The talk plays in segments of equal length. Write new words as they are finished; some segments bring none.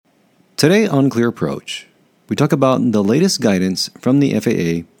Today on Clear Approach, we talk about the latest guidance from the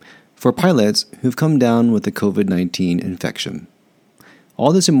FAA for pilots who've come down with the COVID-19 infection.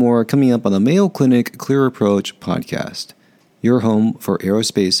 All this and more coming up on the Mayo Clinic Clear Approach podcast, your home for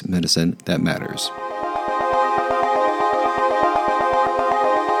aerospace medicine that matters.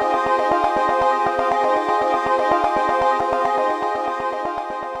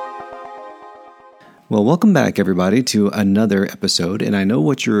 Well, welcome back, everybody, to another episode. And I know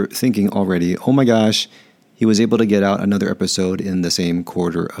what you're thinking already. Oh my gosh, he was able to get out another episode in the same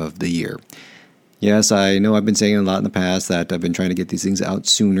quarter of the year. Yes, I know I've been saying a lot in the past that I've been trying to get these things out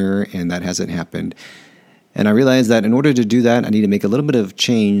sooner, and that hasn't happened. And I realized that in order to do that, I need to make a little bit of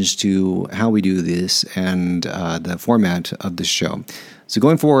change to how we do this and the format of the show. So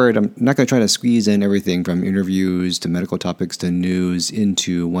going forward, I'm not going to try to squeeze in everything from interviews to medical topics to news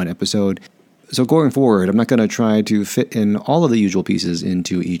into one episode. So going forward, I'm not going to try to fit in all of the usual pieces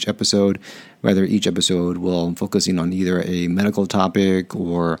into each episode. Rather, each episode will focusing on either a medical topic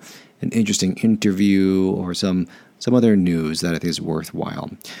or an interesting interview or some other news that I think is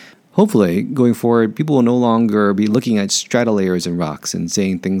worthwhile. Hopefully, going forward, people will no longer be looking at stratolayers and rocks and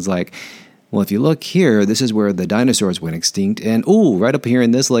saying things like, well, if you look here, this is where the dinosaurs went extinct. And, right up here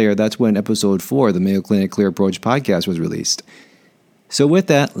in this layer, that's when episode 4 of the Mayo Clinic Clear Approach podcast was released. So with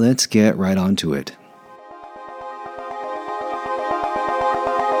that, let's get right on to it.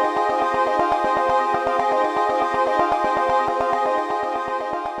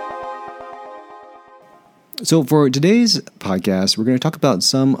 So for today's podcast, we're going to talk about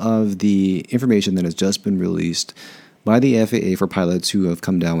some of the information that has just been released by the FAA for pilots who have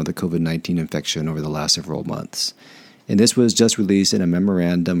come down with a COVID-19 infection over the last several months. And this was just released in a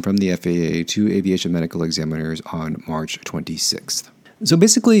memorandum from the FAA to aviation medical examiners on March 26th. So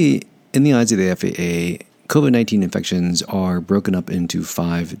basically, in the eyes of the FAA, COVID-19 infections are broken up into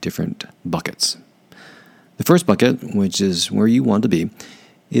 5 different buckets. The first bucket, which is where you want to be,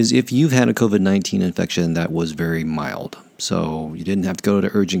 is if you've had a COVID-19 infection that was very mild. So you didn't have to go to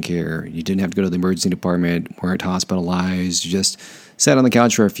urgent care, you didn't have to go to the emergency department, weren't hospitalized, you just sat on the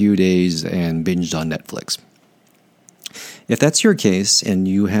couch for a few days and binged on Netflix. If that's your case and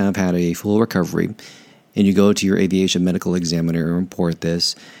you have had a full recovery, and you go to your aviation medical examiner and report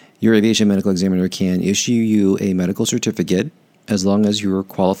this, your aviation medical examiner can issue you a medical certificate, as long as you're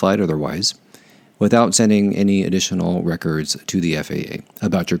qualified otherwise, without sending any additional records to the FAA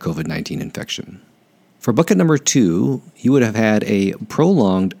about your COVID-19 infection. For bucket number 2, you would have had a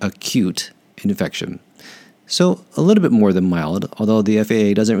prolonged acute infection. So a little bit more than mild, although the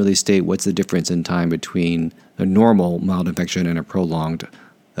FAA doesn't really state what's the difference in time between a normal mild infection and a prolonged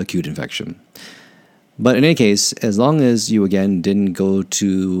acute infection. But in any case, as long as you, again, didn't go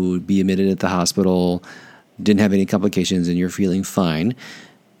to be admitted at the hospital, didn't have any complications, and you're feeling fine,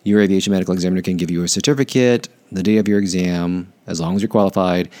 your aviation medical examiner can give you a certificate the day of your exam, as long as you're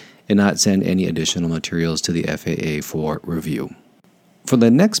qualified, and not send any additional materials to the FAA for review. For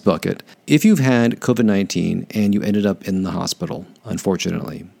the next bucket, if you've had COVID-19 and you ended up in the hospital,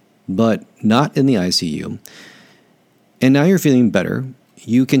 unfortunately, but not in the ICU, and now you're feeling better,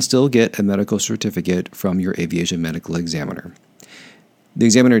 you can still get a medical certificate from your aviation medical examiner. The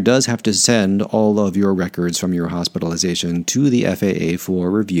examiner does have to send all of your records from your hospitalization to the FAA for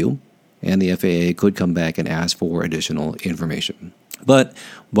review, and the FAA could come back and ask for additional information. But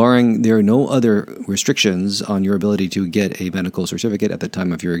barring there are no other restrictions on your ability to get a medical certificate at the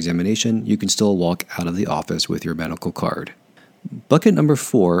time of your examination, you can still walk out of the office with your medical card. Bucket number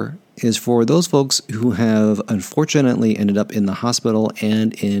 4 is for those folks who have unfortunately ended up in the hospital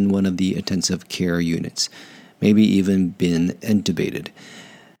and in one of the intensive care units, maybe even been intubated.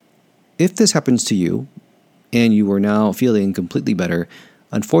 If this happens to you and you are now feeling completely better,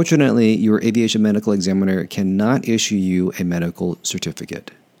 unfortunately, your aviation medical examiner cannot issue you a medical certificate.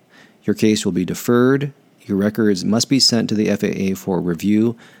 Your case will be deferred. Your records must be sent to the FAA for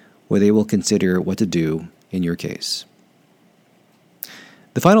review, where they will consider what to do in your case.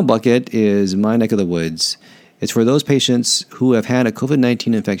 The final bucket is my neck of the woods. It's for those patients who have had a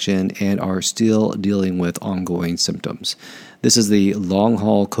COVID-19 infection and are still dealing with ongoing symptoms. This is the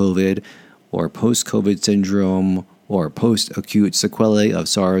long-haul COVID or post-COVID syndrome or post-acute sequelae of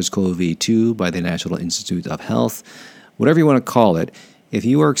SARS-CoV-2 by the National Institute of Health. Whatever you want to call it, if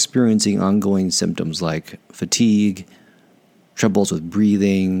you are experiencing ongoing symptoms like fatigue, troubles with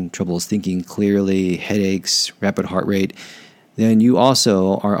breathing, troubles thinking clearly, headaches, rapid heart rate, then you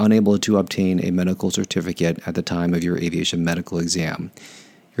also are unable to obtain a medical certificate at the time of your aviation medical exam.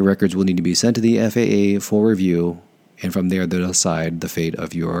 Your records will need to be sent to the FAA for review, and from there they'll decide the fate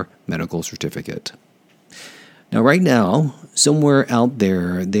of your medical certificate. Now, right now, somewhere out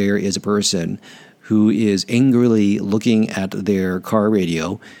there, there is a person who is angrily looking at their car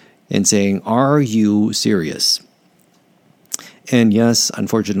radio and saying, "Are you serious?" And yes,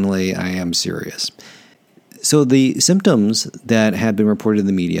 unfortunately, I am serious. So the symptoms that have been reported in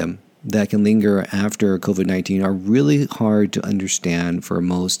the media that can linger after COVID-19 are really hard to understand for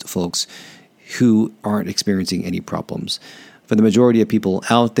most folks who aren't experiencing any problems. For the majority of people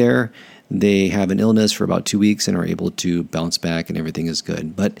out there, they have an illness for about 2 weeks and are able to bounce back and everything is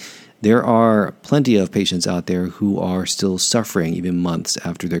good. But there are plenty of patients out there who are still suffering even months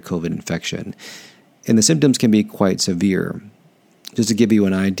after their COVID infection. And the symptoms can be quite severe. Just to give you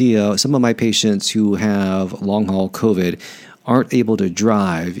an idea, some of my patients who have long-haul COVID aren't able to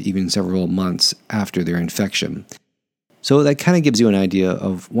drive even several months after their infection. So that kind of gives you an idea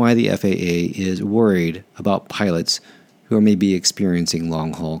of why the FAA is worried about pilots who are maybe experiencing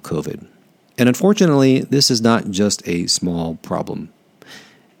long-haul COVID. And unfortunately, this is not just a small problem.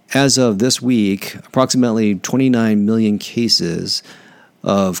 As of this week, approximately 29 million cases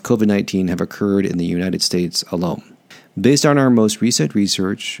of COVID-19 have occurred in the United States alone. Based on our most recent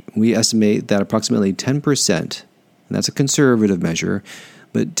research, we estimate that approximately 10%, and that's a conservative measure,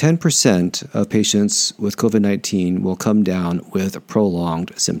 but 10% of patients with COVID-19 will come down with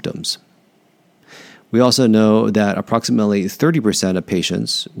prolonged symptoms. We also know that approximately 30% of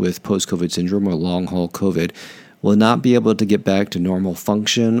patients with post-COVID syndrome or long-haul COVID will not be able to get back to normal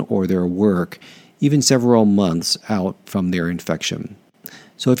function or their work even several months out from their infection.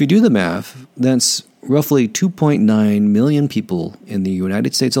 So if you do the math, that's roughly 2.9 million people in the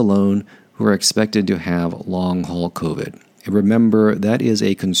United States alone who are expected to have long-haul COVID. And remember, that is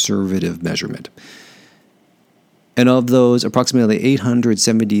a conservative measurement. And of those, approximately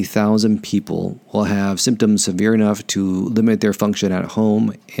 870,000 people will have symptoms severe enough to limit their function at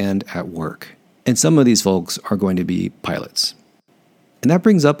home and at work. And some of these folks are going to be pilots. And that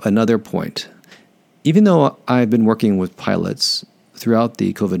brings up another point. Even though I've been working with pilots throughout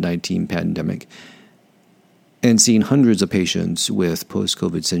the COVID-19 pandemic and seen hundreds of patients with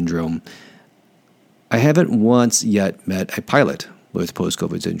post-COVID syndrome, I haven't once yet met a pilot with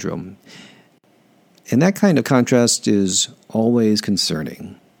post-COVID syndrome. And that kind of contrast is always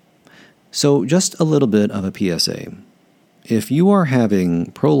concerning. So just a little bit of a PSA. If you are having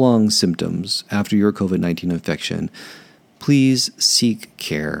prolonged symptoms after your COVID-19 infection, please seek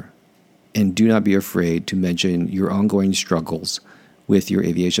care and do not be afraid to mention your ongoing struggles with your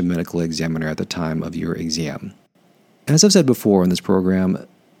aviation medical examiner at the time of your exam. As I've said before in this program,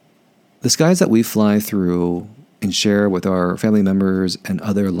 the skies that we fly through and share with our family members and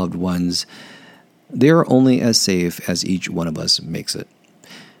other loved ones, they are only as safe as each one of us makes it.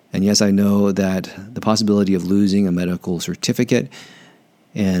 And yes, I know that the possibility of losing a medical certificate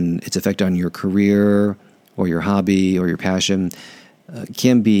and its effect on your career or your hobby or your passion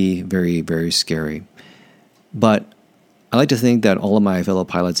can be very, very scary. But I like to think that all of my fellow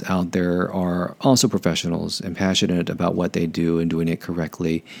pilots out there are also professionals and passionate about what they do and doing it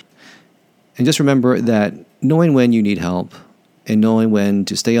correctly. And just remember that knowing when you need help and knowing when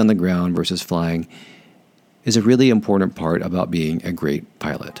to stay on the ground versus flying is a really important part about being a great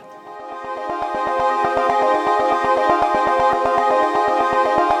pilot.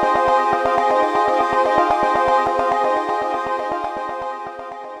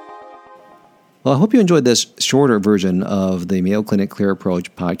 Well, I hope you enjoyed this shorter version of the Mayo Clinic Clear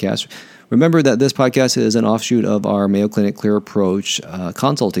Approach podcast. Remember that this podcast is an offshoot of our Mayo Clinic Clear Approach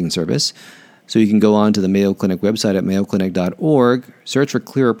consulting service. So you can go on to the Mayo Clinic website at mayoclinic.org, search for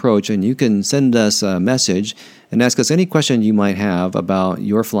Clear Approach, and you can send us a message and ask us any question you might have about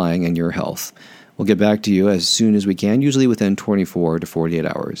your flying and your health. We'll get back to you as soon as we can, usually within 24 to 48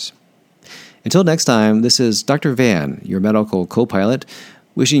 hours. Until next time, this is Dr. Van, your medical co-pilot,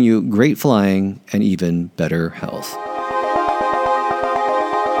 wishing you great flying and even better health.